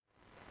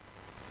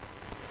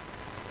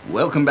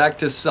Welcome back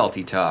to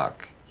Salty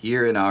Talk.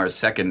 Here in our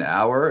second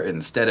hour,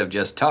 instead of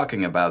just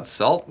talking about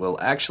salt,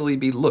 we'll actually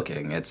be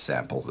looking at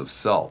samples of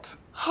salt.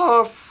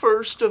 Our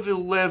first of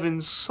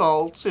 11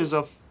 salts is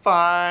a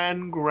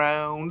fine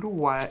ground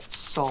white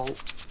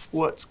salt,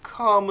 what's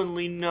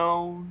commonly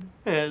known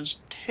as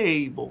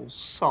table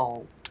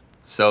salt.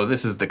 So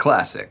this is the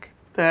classic.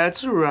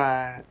 That's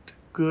right,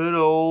 good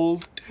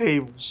old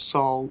table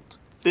salt.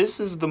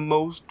 This is the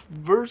most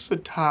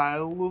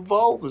versatile of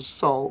all the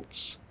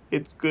salts.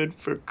 It's good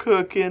for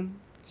cooking,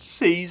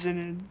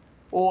 seasoning,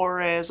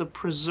 or as a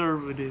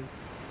preservative.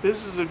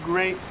 This is a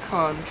great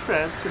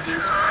contrast to this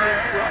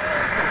pink rock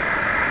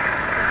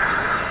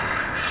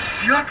salt.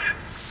 Shut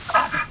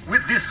up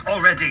with this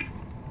already!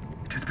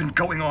 It has been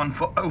going on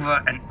for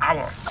over an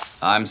hour.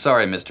 I'm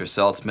sorry, Mr.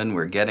 Saltzman,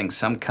 we're getting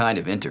some kind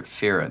of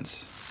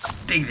interference.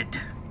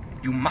 David,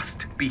 you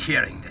must be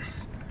hearing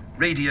this.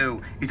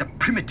 Radio is a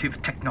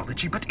primitive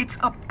technology, but it's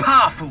a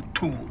powerful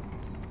tool.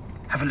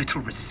 Have a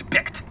little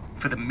respect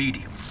for the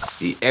medium.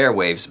 The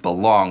airwaves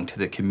belong to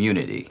the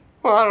community.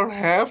 Well, I don't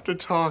have to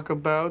talk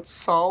about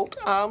salt.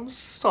 I'm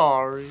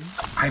sorry.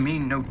 I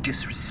mean no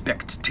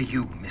disrespect to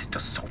you,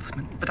 Mr.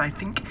 Saltzman, but I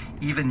think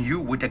even you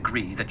would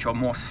agree that you're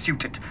more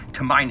suited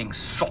to mining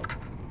salt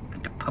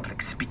than to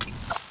public speaking.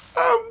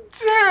 I'm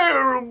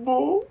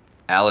terrible.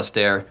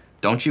 Alistair,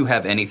 don't you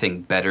have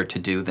anything better to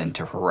do than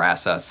to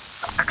harass us?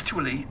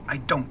 Actually, I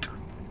don't.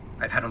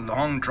 I've had a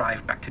long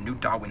drive back to New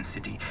Darwin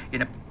City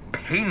in a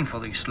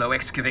painfully slow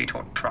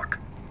excavator truck.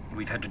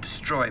 We've had to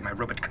destroy my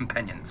robot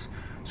companions,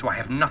 so I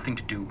have nothing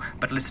to do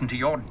but listen to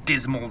your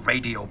dismal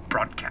radio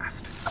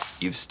broadcast.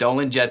 You've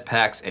stolen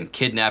jetpacks and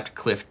kidnapped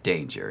Cliff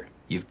Danger.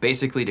 You've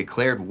basically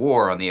declared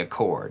war on the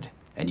Accord,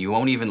 and you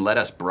won't even let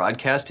us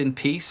broadcast in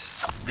peace?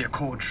 The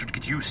Accord should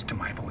get used to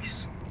my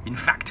voice. In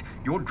fact,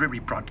 your dreary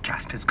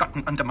broadcast has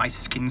gotten under my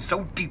skin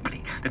so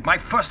deeply that my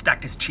first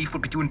act as chief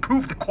would be to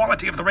improve the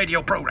quality of the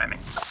radio programming.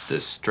 The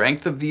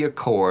strength of the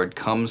Accord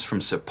comes from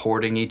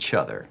supporting each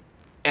other.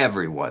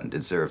 Everyone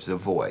deserves a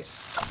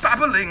voice.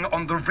 Babbling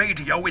on the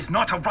radio is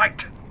not a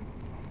right.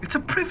 It's a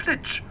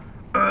privilege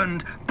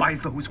earned by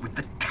those with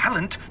the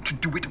talent to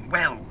do it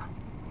well.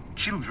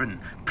 Children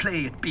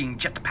play at being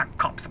jetpack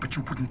cops, but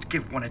you wouldn't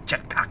give one a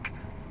jetpack.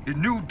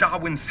 In New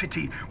Darwin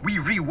City, we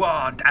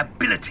reward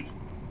ability.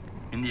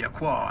 In the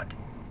Accord,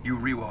 you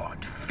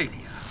reward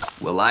failure.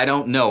 Well, I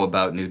don't know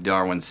about New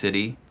Darwin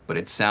City, but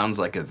it sounds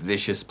like a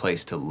vicious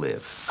place to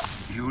live.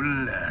 You'll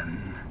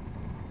learn.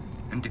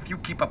 And if you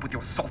keep up with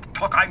your salt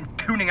talk, I'm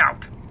tuning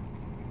out.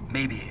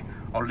 Maybe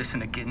I'll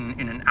listen again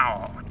in an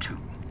hour or two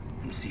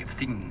and see if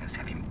things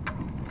have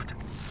improved.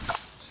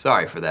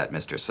 Sorry for that,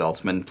 Mr.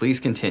 Saltzman. Please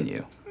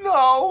continue.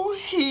 No,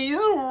 he's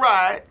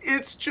right.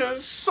 It's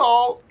just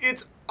salt.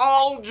 It's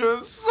all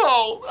just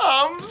salt.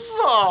 I'm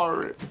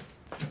sorry.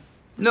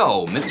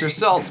 No, Mr.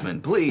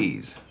 Saltzman,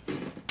 please.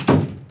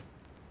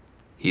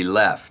 He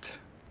left.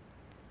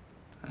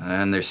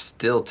 And there's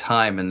still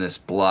time in this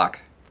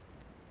block.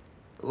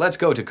 Let's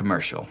go to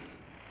commercial.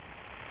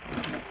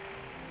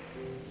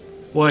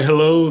 Why,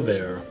 hello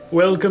there.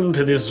 Welcome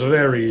to this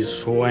very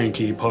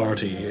swanky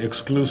party,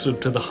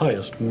 exclusive to the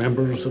highest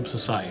members of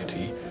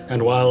society.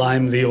 And while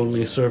I'm the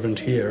only servant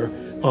here,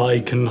 I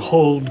can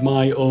hold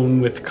my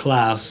own with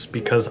class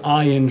because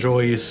I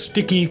enjoy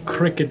sticky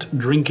cricket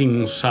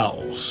drinking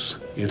sauce.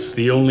 It's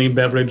the only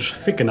beverage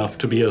thick enough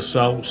to be a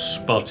sauce,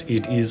 but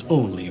it is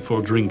only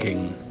for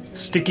drinking.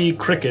 Sticky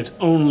cricket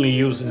only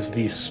uses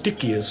the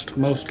stickiest,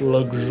 most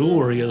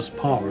luxurious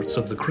parts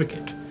of the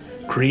cricket,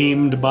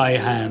 creamed by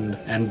hand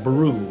and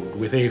brewed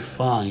with a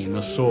fine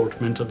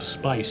assortment of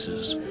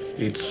spices.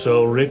 It's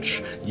so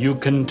rich you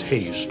can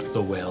taste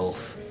the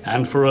wealth.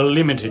 And for a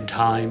limited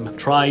time,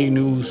 try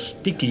new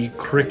Sticky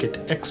Cricket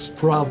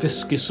Extra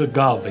Viscous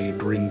Agave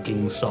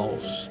drinking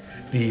sauce.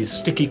 The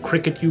sticky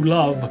cricket you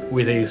love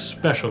with a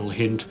special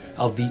hint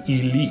of the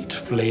elite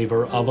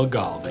flavor of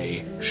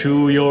agave.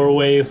 Chew your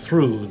way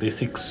through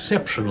this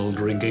exceptional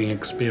drinking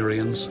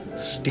experience.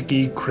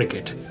 Sticky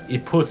cricket.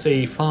 It puts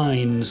a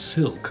fine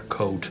silk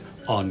coat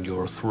on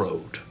your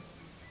throat.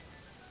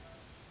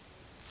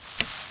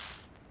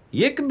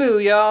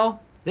 Yickaboo,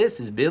 y'all! This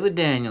is Billy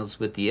Daniels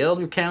with the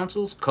Elder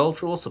Council's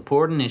Cultural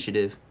Support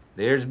Initiative.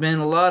 There's been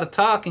a lot of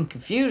talk and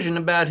confusion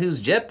about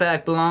whose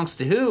jetpack belongs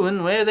to who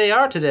and where they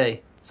are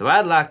today. So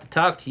I'd like to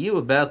talk to you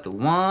about the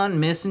one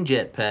missing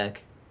jetpack.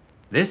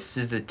 This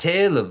is the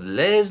tale of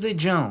Leslie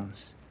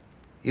Jones.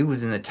 It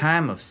was in the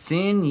time of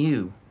Sin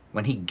Yu,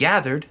 when he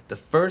gathered the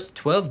first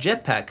 12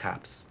 jetpack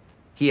cops.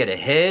 He had a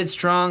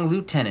headstrong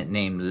lieutenant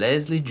named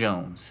Leslie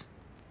Jones.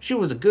 She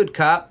was a good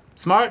cop,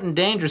 smart and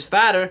dangerous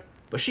fighter,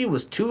 but she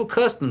was too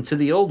accustomed to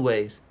the old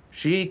ways.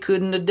 She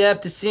couldn't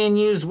adapt to Sin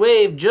Yu's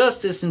way of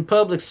justice and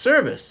public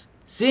service.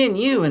 Sin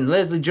Yu and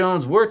Leslie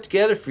Jones worked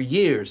together for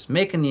years,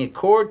 making the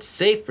Accord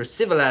safe for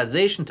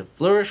civilization to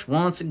flourish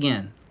once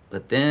again.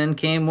 But then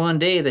came one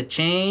day that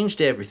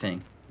changed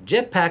everything.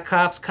 Jetpack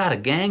cops caught a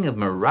gang of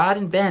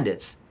marauding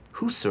bandits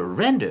who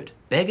surrendered,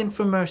 begging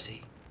for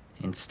mercy.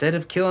 Instead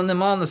of killing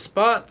them on the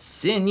spot,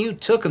 Sin Yu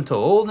took them to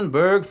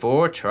Oldenburg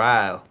for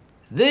trial.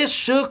 This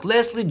shook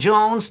Leslie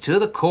Jones to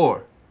the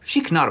core. She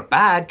could not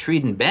abide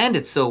treating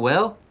bandits so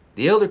well.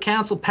 The Elder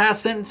Council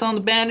passed sentence on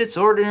the bandits,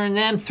 ordering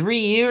them 3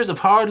 years of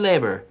hard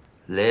labor.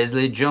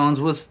 Leslie Jones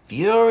was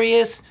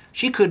furious.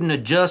 She couldn't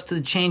adjust to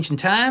the changing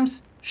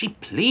times. She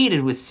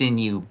pleaded with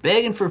Sinew,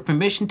 begging for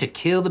permission to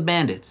kill the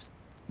bandits.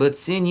 But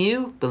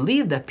Sinew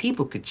believed that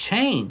people could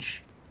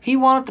change. He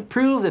wanted to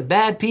prove that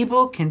bad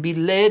people can be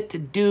led to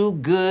do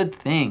good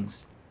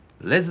things.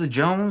 Leslie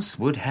Jones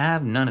would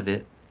have none of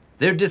it.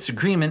 Their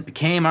disagreement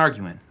became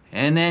arguing,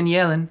 and then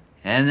yelling,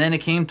 and then it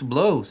came to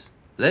blows.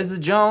 Leslie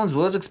Jones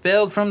was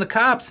expelled from the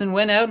cops and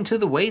went out into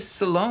the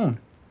wastes alone.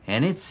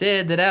 And it's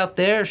said that out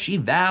there she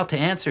vowed to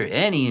answer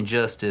any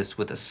injustice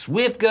with a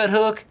swift gut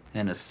hook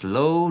and a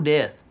slow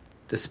death.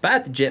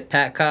 Despite the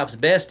Jetpack Cops'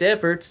 best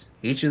efforts,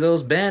 each of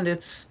those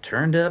bandits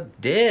turned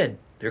up dead,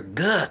 their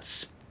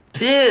guts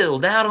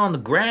spilled out on the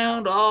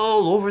ground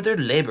all over their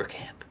labor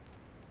camp.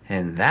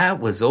 And that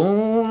was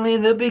only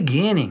the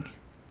beginning.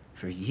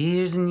 For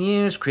years and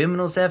years,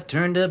 criminals have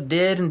turned up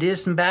dead and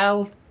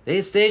disemboweled.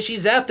 They say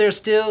she's out there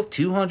still,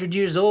 200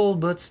 years old,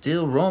 but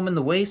still roaming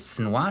the wastes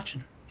and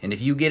watching. And if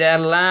you get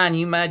out of line,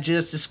 you might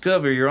just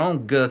discover your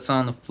own guts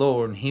on the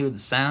floor and hear the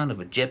sound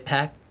of a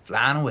jetpack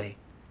flying away,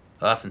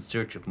 off in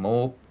search of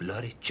more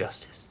bloody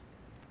justice.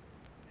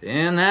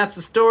 And that's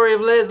the story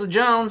of Leslie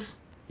Jones.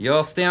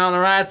 Y'all stay on the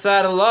right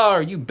side of the law,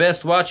 or you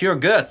best watch your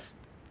guts.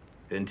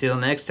 Until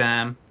next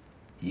time,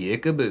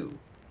 yickaboo.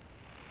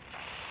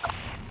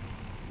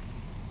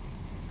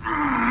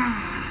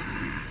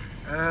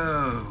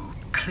 Oh,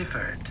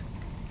 Clifford,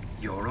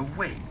 you're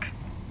awake.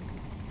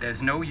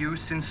 There's no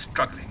use in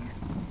struggling.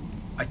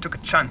 I took a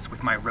chance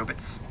with my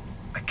robots.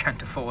 I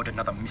can't afford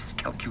another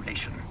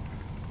miscalculation.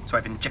 So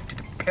I've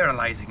injected a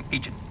paralyzing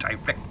agent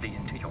directly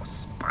into your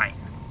spine.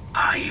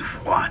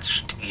 I've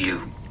watched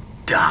you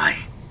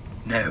die.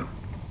 No,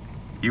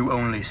 you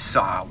only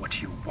saw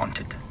what you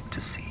wanted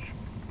to see.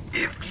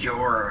 If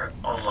you're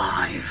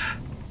alive,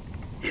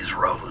 is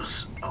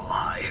Rose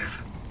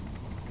alive?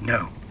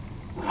 No.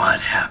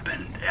 What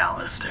happened,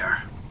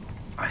 Alistair?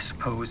 I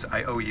suppose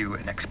I owe you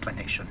an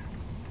explanation.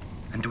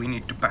 And we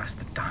need to pass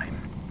the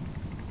time.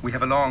 We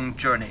have a long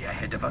journey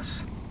ahead of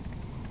us.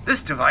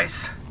 This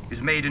device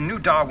is made in New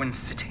Darwin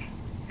City.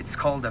 It's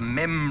called a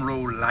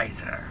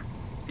memrolyzer.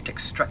 It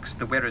extracts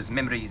the wearer's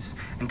memories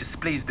and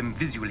displays them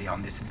visually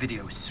on this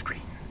video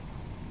screen.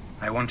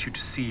 I want you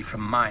to see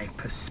from my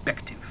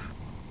perspective.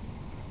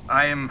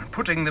 I am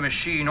putting the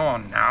machine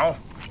on now.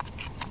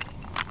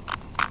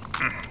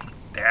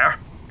 There.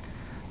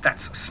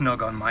 That's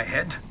snug on my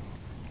head.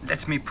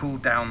 Let me pull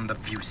down the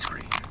view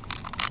screen.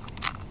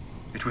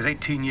 It was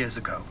 18 years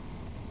ago.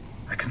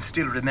 I can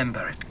still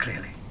remember it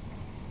clearly.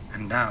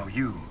 And now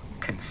you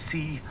can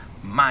see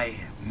my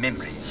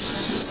memory.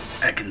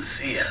 I can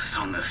see us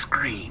on the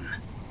screen.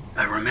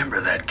 I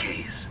remember that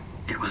case.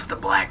 It was the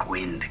Black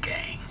Wind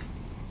Gang.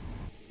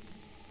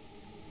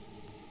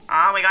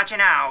 Ah, we got you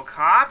now,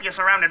 cop. You're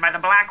surrounded by the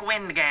Black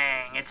Wind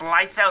Gang. It's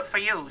lights out for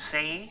you,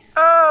 see?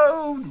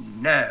 Oh,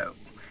 no.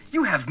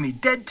 You have me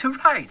dead to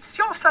rights.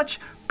 You're such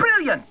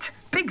brilliant,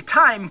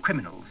 big-time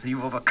criminals.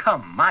 You've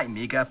overcome my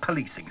meager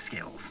policing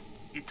skills.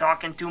 You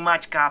talking too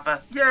much,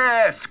 copper.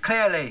 Yes,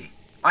 clearly.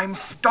 I'm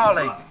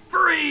stalling.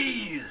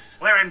 Freeze!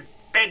 We're in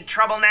big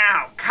trouble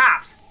now.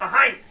 Cops,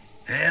 behind us.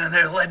 And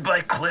they're led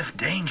by Cliff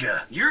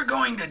Danger. You're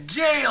going to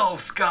jail,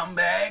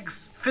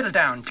 scumbags. Fiddle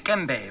down,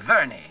 Dikembe,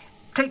 Verney.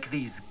 Take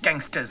these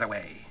gangsters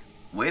away.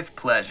 With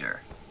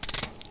pleasure.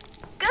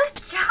 Good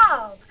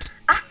job.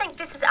 I think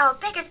this is our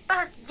biggest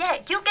bust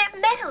yet. You'll get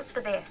medals for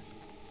this.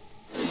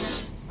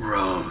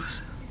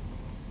 Rose.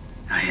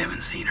 I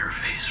haven't seen her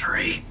face for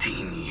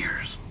 18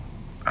 years.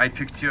 I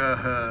picture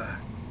her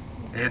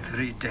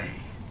every day.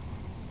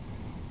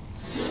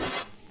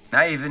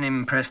 I even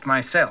impressed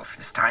myself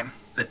this time.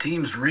 The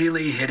team's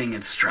really hitting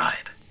its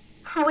stride.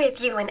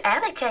 With you and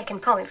Allie taking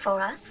point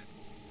for us.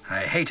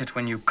 I hate it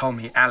when you call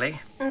me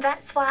Allie.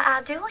 That's why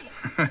I do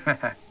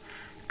it.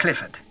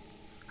 Clifford,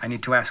 I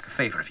need to ask a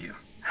favor of you.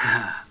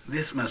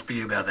 This must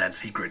be about that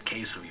secret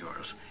case of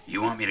yours.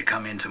 You want me to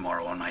come in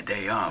tomorrow on my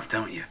day off,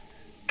 don't you?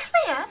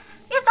 Cliff,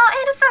 it's our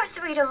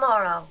anniversary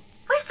tomorrow.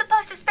 We're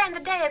supposed to spend the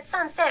day at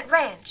Sunset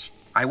Ranch.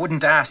 I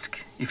wouldn't ask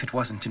if it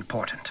wasn't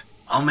important.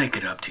 I'll make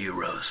it up to you,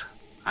 Rose.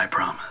 I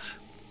promise.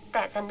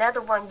 That's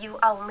another one you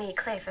owe me,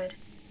 Clifford.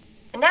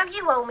 And now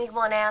you owe me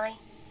one, Allie.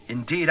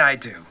 Indeed I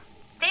do.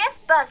 This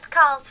bust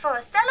calls for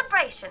a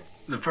celebration.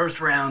 The first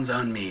round's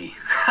on me.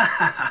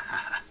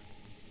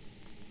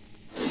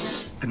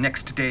 The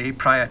next day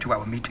prior to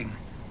our meeting,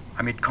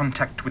 I made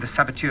contact with a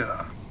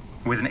saboteur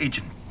who was an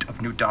agent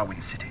of New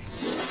Darwin City.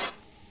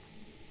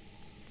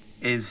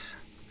 Is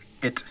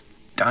it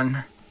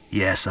done?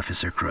 Yes,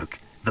 Officer Crooke.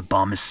 The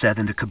bomb is set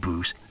in the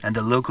caboose, and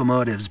the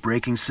locomotive's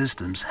braking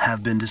systems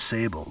have been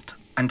disabled.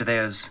 And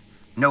there's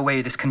no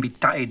way this can be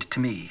tied to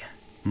me?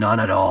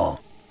 None at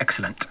all.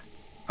 Excellent.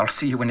 I'll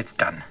see you when it's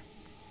done.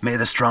 May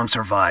the strong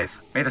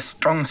survive. May the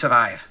strong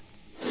survive.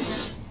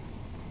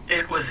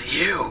 It was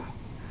you.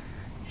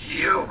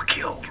 You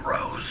killed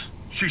Rose.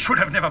 She should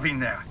have never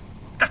been there.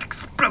 That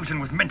explosion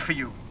was meant for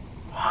you.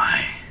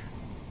 Why?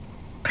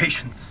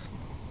 Patience.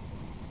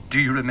 Do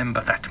you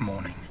remember that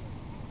morning?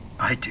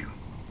 I do.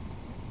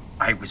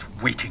 I was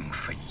waiting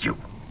for you.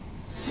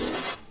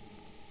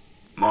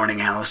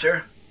 Morning,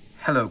 Alistair.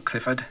 Hello,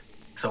 Clifford.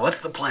 So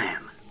what's the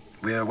plan?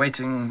 We're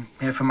waiting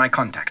here for my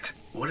contact.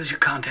 What does your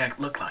contact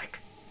look like?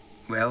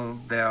 Well,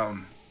 they're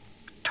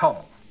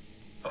tall.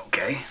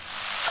 Okay.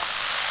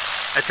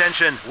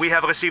 Attention, we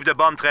have received a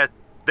bomb threat.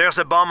 There's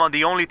a bomb on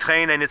the only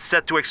train and it's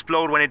set to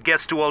explode when it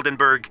gets to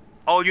Oldenburg.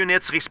 All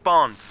units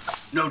respond.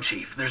 No,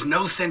 Chief. There's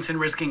no sense in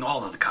risking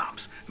all of the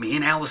cops. Me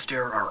and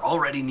Alistair are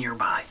already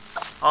nearby.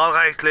 All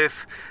right,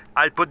 Cliff.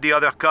 I'll put the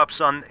other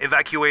cops on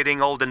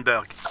evacuating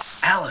Oldenburg.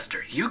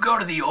 Alistair, you go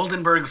to the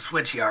Oldenburg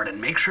switchyard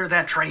and make sure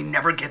that train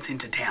never gets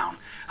into town.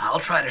 I'll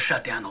try to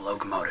shut down the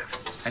locomotive.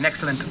 An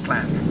excellent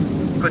plan.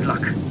 Good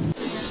luck.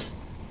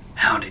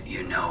 How did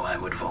you know I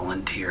would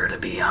volunteer to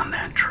be on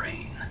that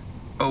train?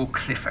 Oh,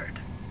 Clifford.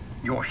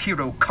 Your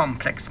hero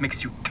complex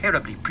makes you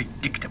terribly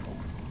predictable.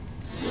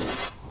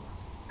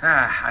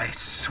 I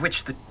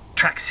switch the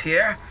tracks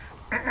here.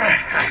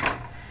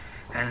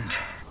 And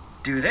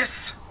do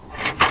this.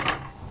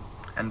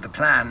 And the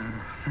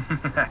plan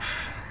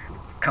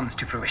comes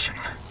to fruition.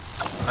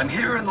 I'm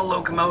here in the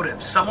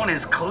locomotive. Someone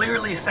has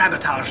clearly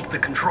sabotaged the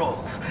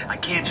controls. I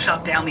can't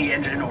shut down the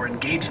engine or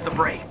engage the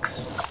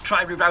brakes.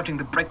 Try rerouting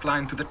the brake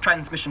line through the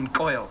transmission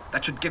coil.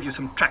 That should give you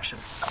some traction.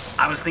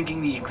 I was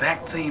thinking the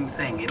exact same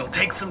thing. It'll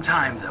take some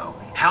time, though.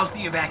 How's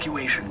the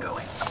evacuation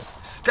going?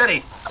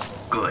 Steady.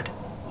 Good.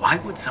 Why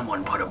would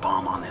someone put a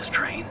bomb on this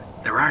train?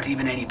 There aren't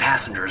even any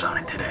passengers on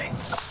it today.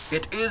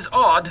 It is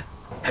odd.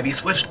 Have you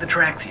switched the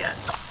tracks yet?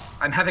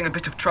 I'm having a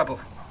bit of trouble.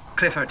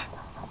 Clifford,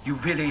 you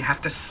really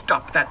have to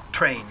stop that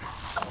train.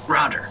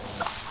 Roger.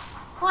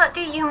 What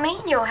do you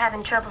mean you're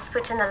having trouble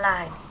switching the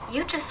line?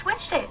 You just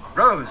switched it.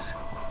 Rose,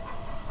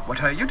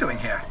 what are you doing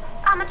here?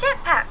 I'm a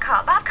jetpack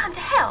cop. I've come to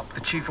help.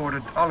 The chief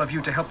ordered all of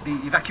you to help the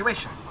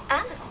evacuation.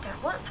 Alistair,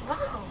 what's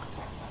wrong?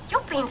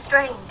 You're being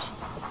strange.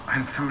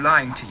 I'm through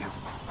lying to you.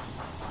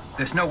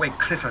 There's no way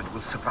Clifford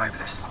will survive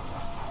this.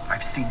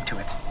 I've seen to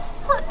it.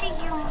 What do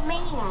you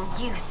mean,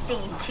 you've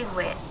seen to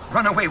it?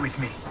 Run away with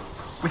me.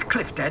 With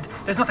Cliff dead,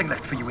 there's nothing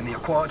left for you in the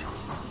Accord.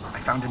 I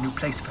found a new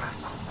place for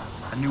us.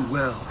 A new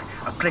world.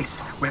 A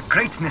place where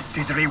greatness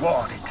is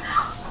rewarded.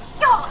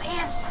 You're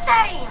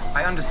insane!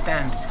 I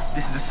understand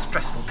this is a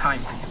stressful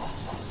time for you.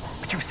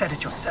 But you've said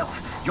it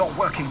yourself. You're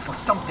working for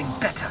something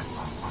better.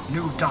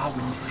 New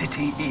Darwin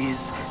City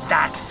is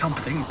that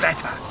something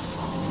better.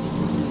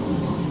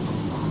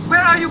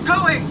 Where are you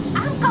going?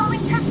 I'm going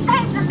to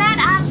save the man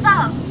I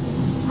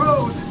love!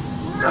 Rose,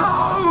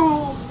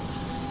 no!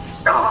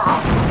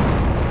 Stop!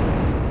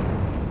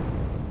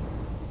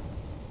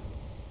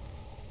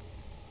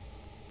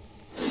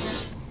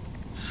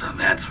 So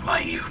that's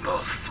why you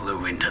both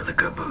flew into the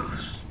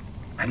caboose.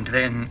 And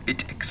then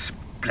it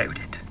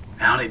exploded.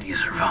 How did you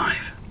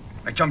survive?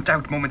 I jumped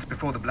out moments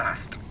before the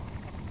blast.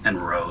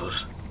 And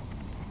Rose?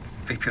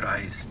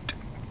 Vaporized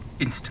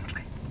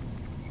instantly.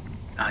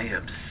 I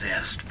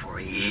obsessed for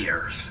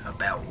years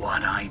about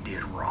what I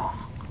did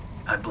wrong.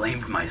 I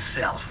blamed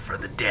myself for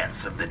the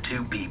deaths of the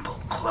two people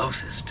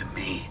closest to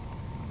me.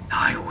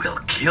 I will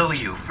kill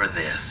you for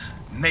this.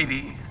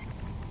 Maybe.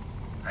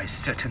 I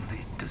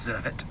certainly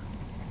deserve it.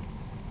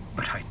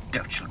 But I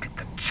doubt you'll get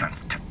the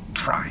chance to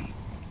try.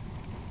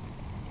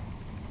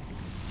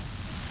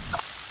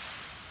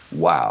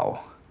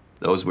 Wow,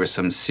 those were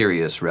some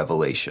serious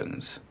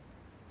revelations.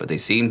 But they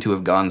seem to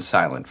have gone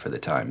silent for the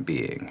time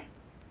being.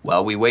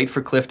 While we wait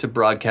for Cliff to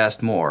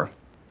broadcast more,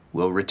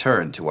 we'll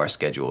return to our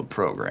scheduled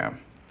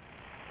program.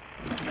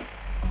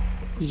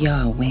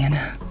 You're a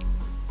winner.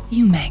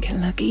 You make it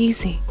look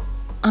easy.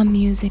 A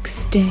music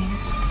sting.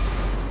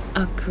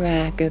 A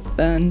crack of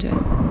thunder.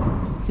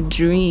 The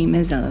dream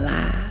is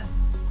alive.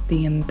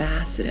 The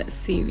Ambassador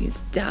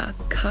Series Dog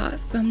Cart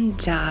from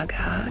Dog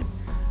Heart.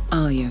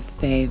 All your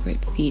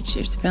favorite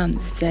features from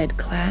the said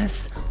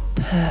class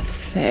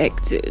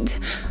perfected.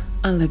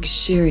 A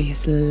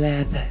luxurious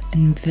leather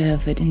and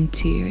velvet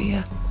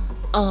interior.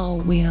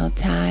 All-wheel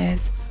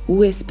tires,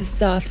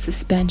 whisper-soft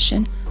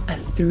suspension, a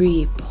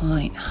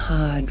 3-point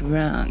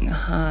hard-rung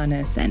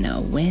harness, and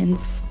a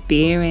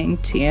wind-spearing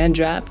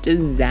teardrop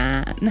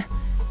design.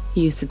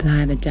 You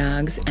supply the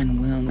dogs and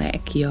we'll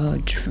make your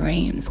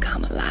dreams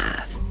come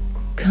alive.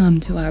 Come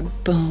to our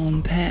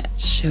Bone Pet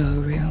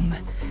showroom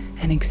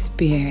and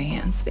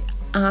experience the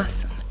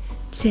awesome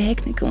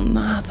technical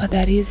marvel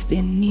that is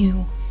the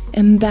new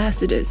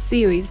Ambassador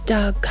Series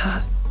Dog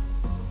Cart.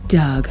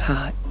 Dog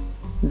Heart,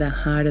 the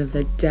heart of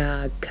the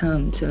dog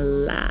come to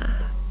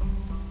life.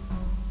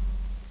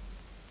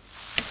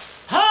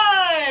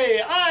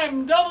 Hi,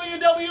 I'm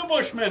W.W.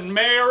 Bushman,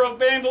 Mayor of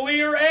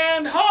Bandolier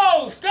and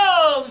host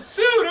of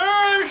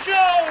Suitor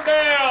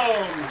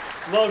Showdown.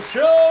 The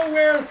show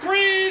where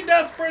 3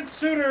 desperate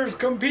suitors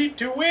compete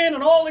to win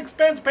an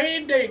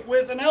all-expense-paid date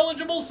with an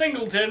eligible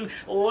singleton.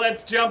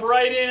 Let's jump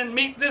right in and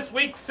meet this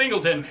week's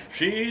singleton.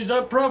 She's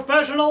a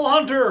professional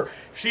hunter.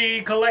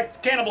 She collects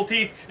cannibal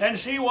teeth, and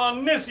she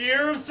won this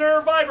year's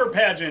Survivor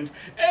pageant.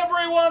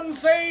 Everyone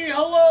say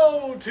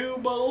hello to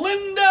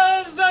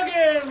Belinda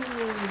Zuggins.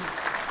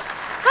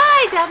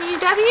 Hi,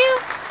 WW.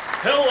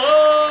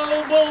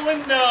 Hello,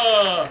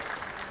 Belinda.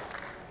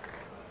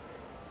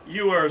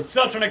 You are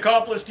such an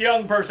accomplished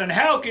young person.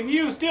 How can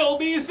you still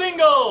be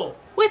single?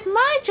 With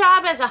my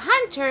job as a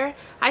hunter,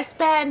 I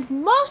spend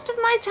most of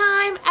my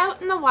time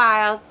out in the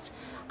wilds.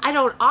 I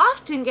don't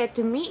often get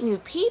to meet new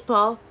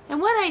people,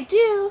 and when I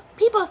do,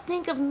 people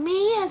think of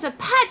me as a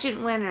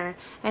pageant winner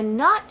and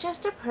not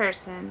just a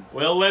person.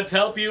 Well, let's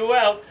help you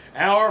out.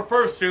 Our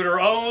first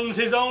suitor owns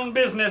his own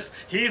business.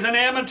 He's an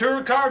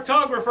amateur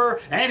cartographer,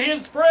 and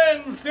his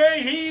friends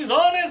say he's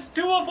honest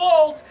to a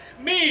fault.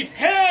 Meet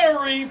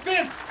Harry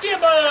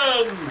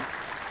Fitzgibbon!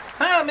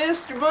 Hi,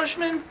 Mr.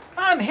 Bushman.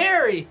 I'm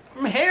Harry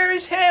from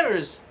Harry's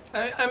Hammers.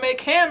 I make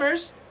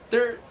hammers.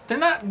 They're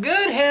not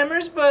good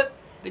hammers, but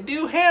they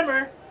do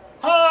hammer.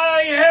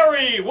 Hi,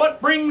 Harry.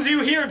 What brings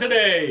you here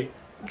today?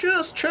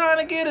 Just trying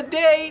to get a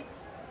date.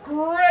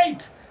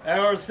 Great!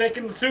 Our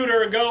second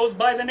suitor goes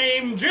by the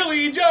name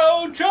Jilly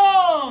Joe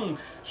Chong.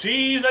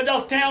 She's a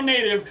Dusttown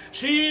native.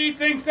 She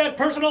thinks that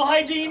personal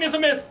hygiene is a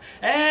myth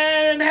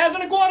and has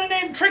an iguana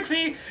named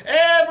Trixie.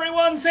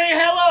 Everyone say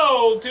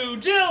hello to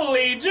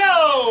Jilly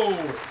Joe.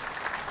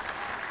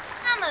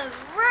 I'm as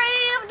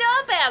revved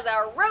up as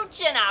a roach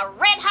in a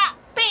red-hot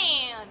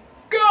pan.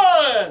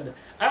 Good!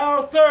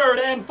 Our third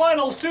and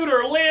final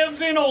suitor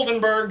lives in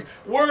Oldenburg,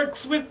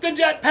 works with the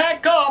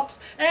Jetpack Cops,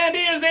 and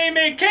is a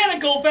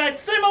mechanical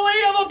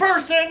facsimile of a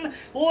person.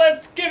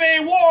 Let's give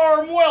a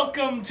warm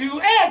welcome to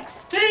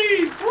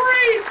XT3000!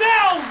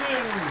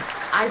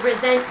 I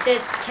resent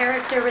this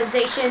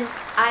characterization.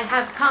 I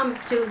have come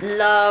to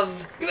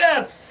love.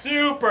 That's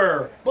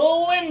super!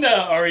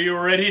 Belinda, are you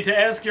ready to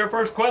ask your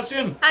first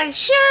question? I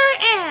sure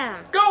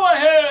am. Go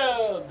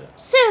ahead!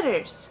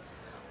 Suitors,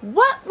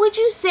 what would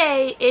you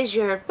say is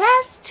your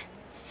best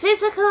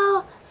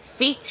physical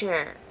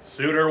feature?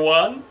 Suitor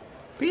 1?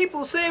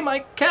 People say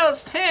my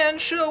calloused hands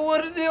show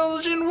what a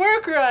diligent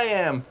worker I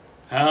am.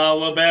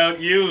 How about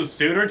you,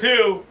 Suitor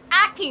 2?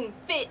 I can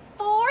fit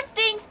 4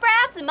 sting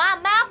sprouts in my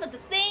mouth at the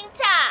same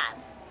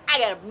time. I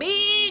got a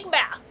big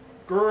mouth.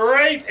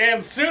 Great!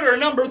 And Suitor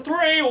number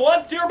 3,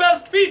 what's your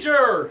best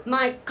feature?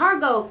 My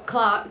cargo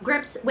claw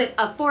grips with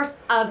a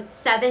force of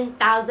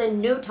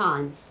 7,000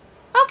 newtons.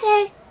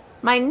 Okay.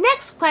 My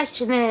next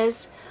question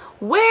is,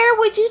 where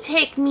would you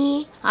take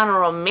me on a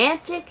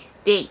romantic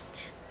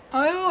date?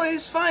 I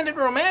always find it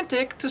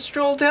romantic to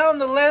stroll down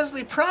the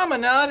Leslie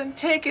Promenade and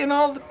take in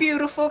all the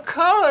beautiful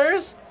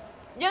colors.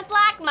 Just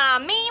like my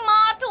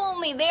Meemaw told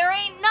me, there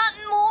ain't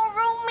nothing more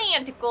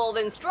romantical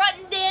than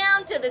strutting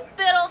down to the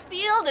spittle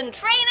field and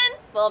training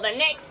for the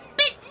next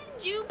spittin'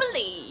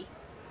 jubilee.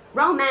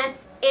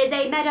 Romance is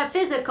a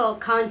metaphysical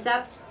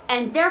concept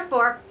and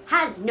therefore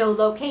has no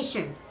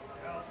location.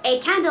 A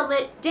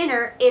candlelit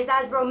dinner is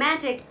as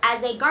romantic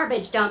as a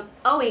garbage dump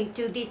owing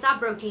to the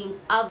subroutines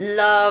of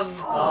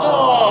love.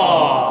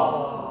 Aww.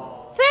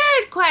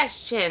 Third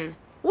question.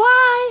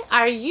 Why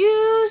are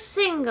you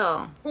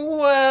single?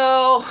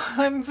 Well,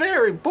 I'm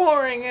very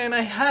boring and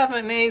I have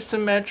an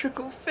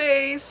asymmetrical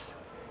face.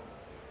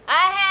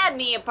 I had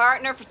me a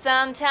partner for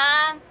some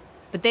time,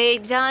 but they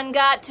done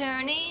got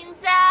turned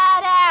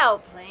inside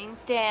out playing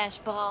stash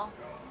ball.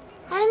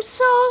 I'm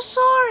so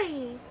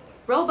sorry.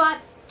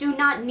 Robots do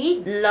not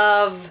need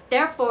love.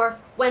 Therefore,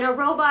 when a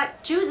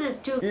robot chooses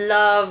to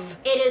love,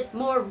 it is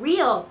more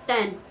real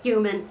than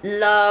human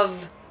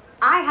love.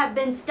 I have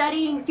been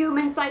studying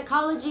human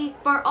psychology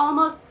for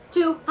almost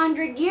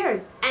 200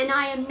 years, and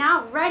I am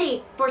now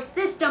ready for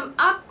system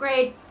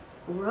upgrade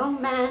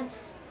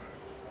romance.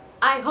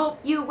 I hope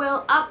you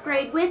will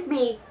upgrade with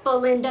me,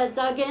 Belinda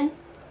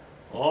Zuggins.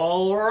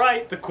 All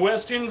right, the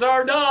questions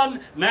are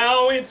done.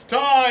 Now it's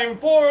time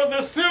for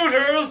the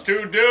suitors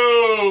to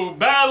do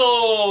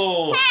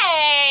battle.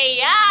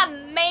 Hey,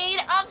 I'm made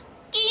of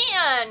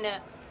skin.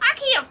 I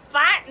can't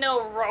fight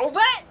no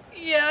robot.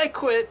 Yeah, I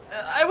quit.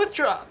 I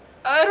withdraw.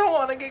 I don't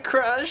want to get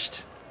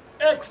crushed.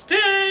 XT,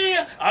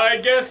 I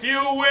guess you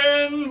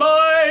win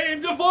by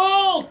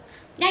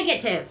default.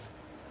 Negative.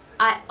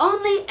 I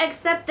only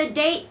accept the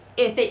date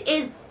if it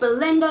is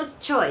Belinda's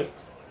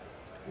choice.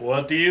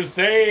 What do you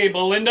say,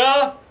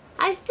 Belinda?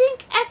 I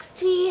think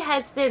XT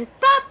has been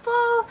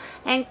thoughtful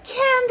and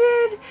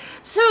candid,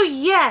 so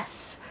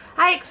yes,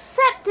 I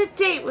accept a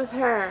date with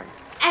her.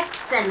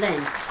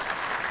 Excellent.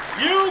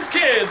 You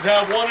kids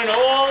have won an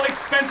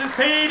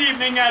all-expenses-paid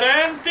evening at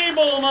Auntie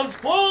Bulma's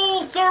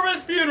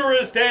full-service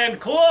funerist and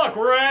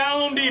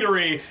clock-round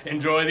eatery.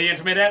 Enjoy the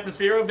intimate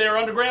atmosphere of their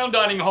underground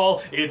dining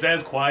hall. It's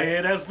as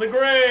quiet as the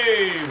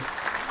grave.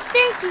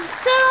 Thank you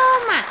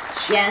so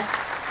much.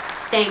 Yes,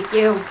 thank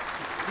you.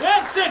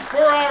 That's it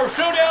for our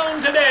showdown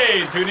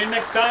today. Tune in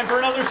next time for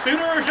another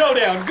Suitor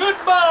Showdown.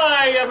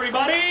 Goodbye,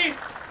 everybody!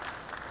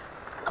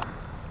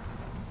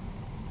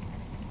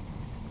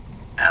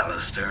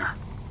 Alistair.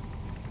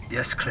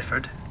 Yes,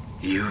 Clifford?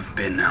 You've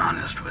been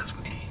honest with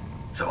me,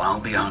 so I'll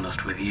be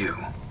honest with you.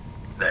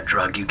 That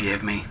drug you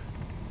gave me,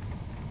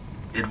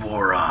 it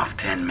wore off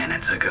 10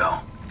 minutes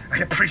ago. I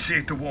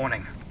appreciate the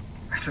warning.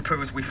 I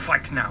suppose we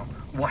fight now.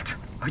 What?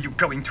 Are you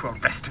going to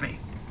arrest me?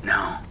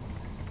 No,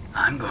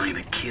 I'm going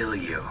to kill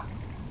you.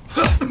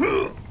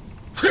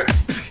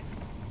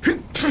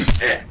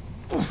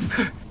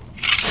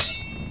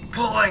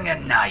 Pulling a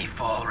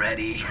knife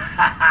already?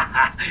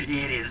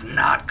 It is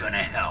not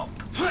gonna help.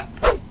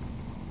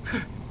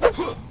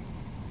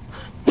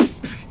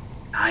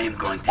 I am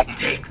going to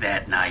take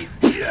that knife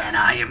and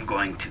I am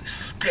going to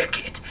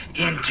stick it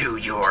into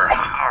your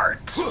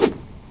heart.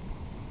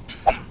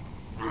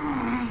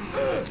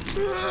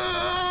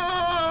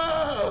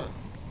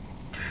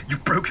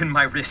 You've broken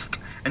my wrist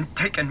and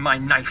taken my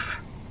knife.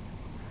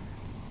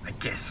 I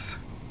guess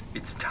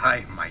it's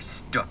time I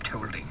stopped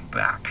holding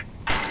back.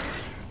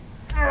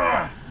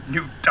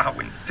 New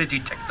Darwin City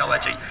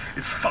technology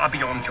is far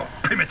beyond your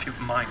primitive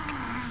mind.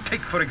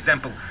 Take, for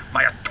example,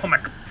 my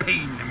atomic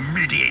pain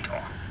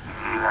mediator.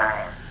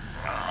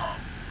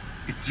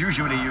 It's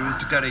usually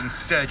used during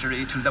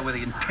surgery to lower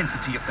the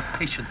intensity of the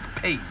patient's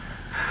pain.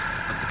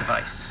 But the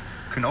device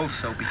can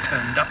also be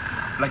turned up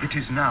like it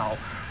is now,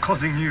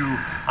 causing you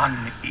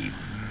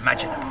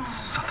unimaginable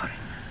suffering.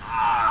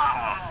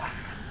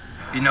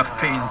 Enough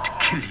pain to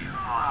kill you,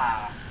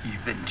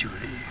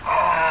 eventually.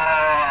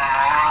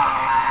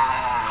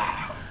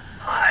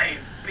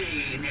 I've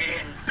been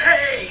in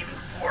pain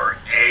for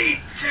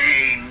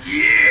 18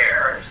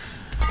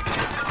 years.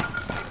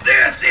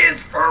 This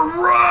is for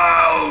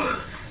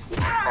Rose!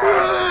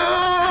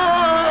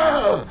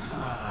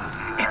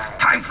 It's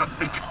time for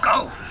me to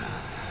go.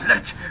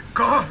 Let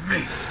go of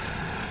me.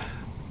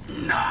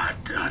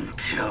 Not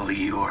until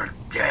you're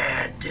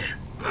dead.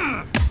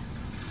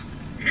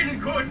 In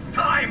good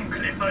time,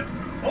 Clifford.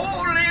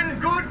 All in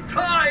good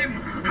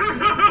time.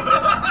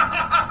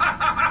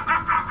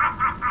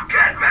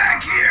 Get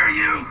back here,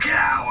 you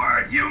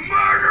coward! You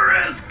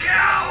murderous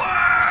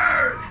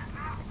coward!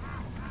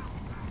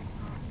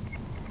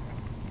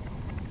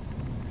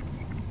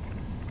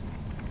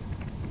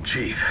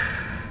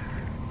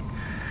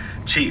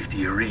 Chief, do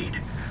you read?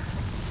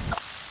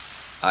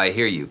 I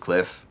hear you,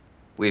 Cliff.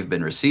 We've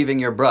been receiving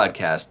your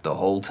broadcast the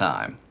whole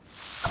time.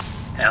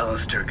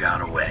 Alistair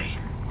got away.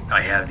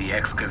 I have the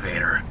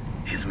excavator,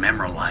 his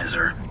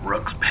memorializer,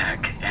 Rook's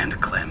pack, and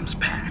Clem's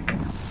pack.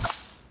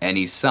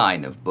 Any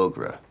sign of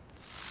Bugra?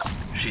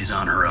 She's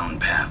on her own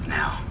path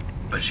now,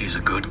 but she's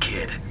a good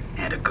kid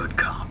and a good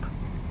cop.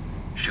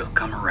 She'll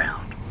come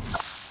around.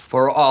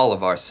 For all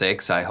of our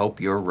sakes, I hope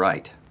you're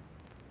right.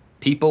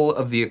 People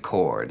of the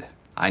Accord,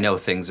 I know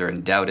things are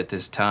in doubt at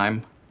this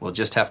time. We'll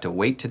just have to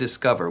wait to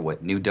discover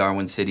what New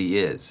Darwin City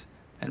is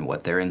and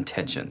what their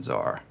intentions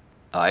are.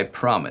 I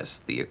promise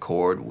the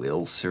Accord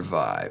will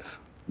survive.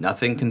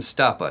 Nothing can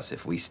stop us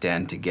if we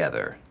stand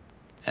together.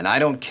 And I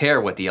don't care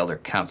what the Elder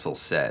Council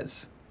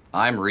says.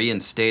 I'm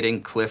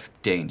reinstating Cliff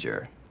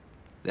Danger.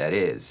 That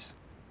is,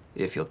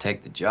 if you'll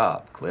take the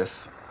job,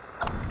 Cliff.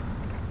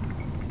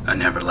 I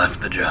never left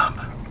the job.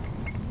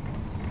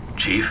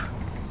 Chief,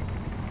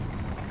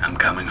 I'm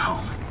coming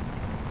home.